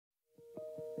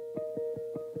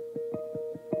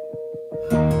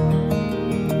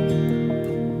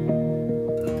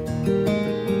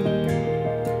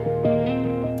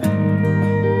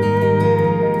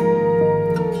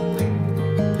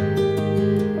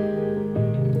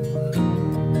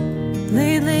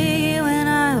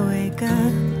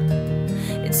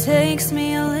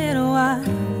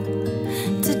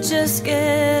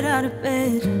out of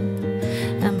bed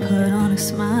and put on a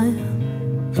smile.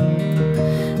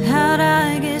 How'd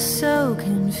I get so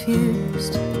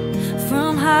confused?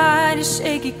 From high to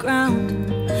shaky ground,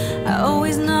 I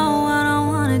always know what I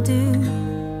wanna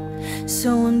do, so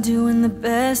I'm doing the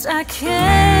best I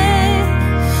can.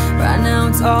 Right now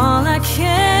it's all I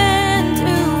can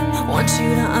do. Want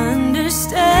you to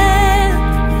understand,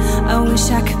 I wish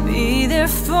I could be there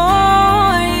for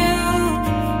you,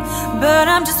 but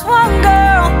I'm just one girl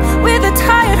with a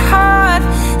tired heart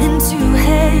and two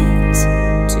heads,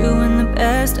 doing the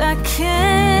best I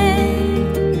can.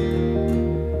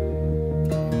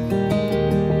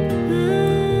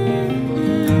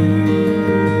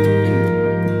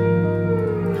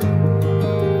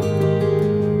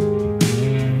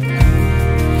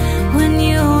 When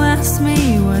you ask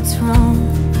me what's wrong,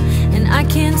 and I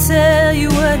can't tell you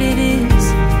what it is,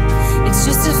 it's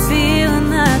just a feeling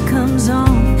that comes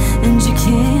on and you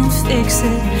can't fix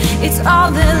it. It's all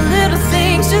the little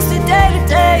things, just a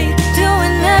day-to-day,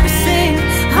 doing everything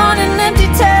on an empty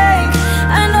tank.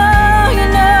 I know you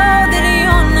know that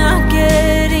you're not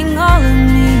getting all of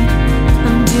me.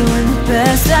 I'm doing the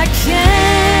best I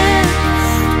can.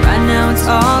 Right now it's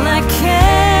all I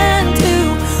can do.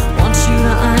 Want you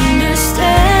to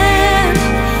understand,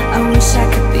 I wish I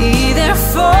could be there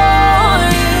for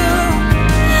you,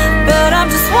 but I'm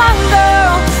just one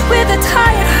girl with a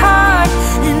tired heart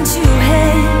and two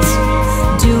heads,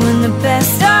 doing the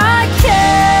best I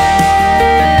can.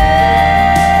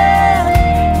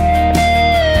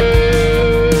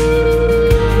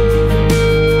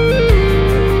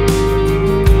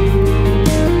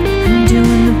 I'm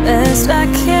doing the best I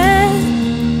can.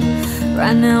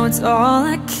 Right now it's all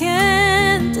I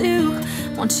can do.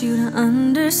 Want you to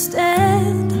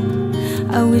understand,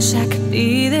 I wish I could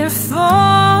be there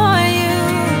for you,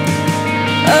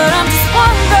 but I'm just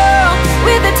one girl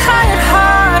with a tired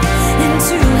heart and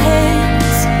two heads.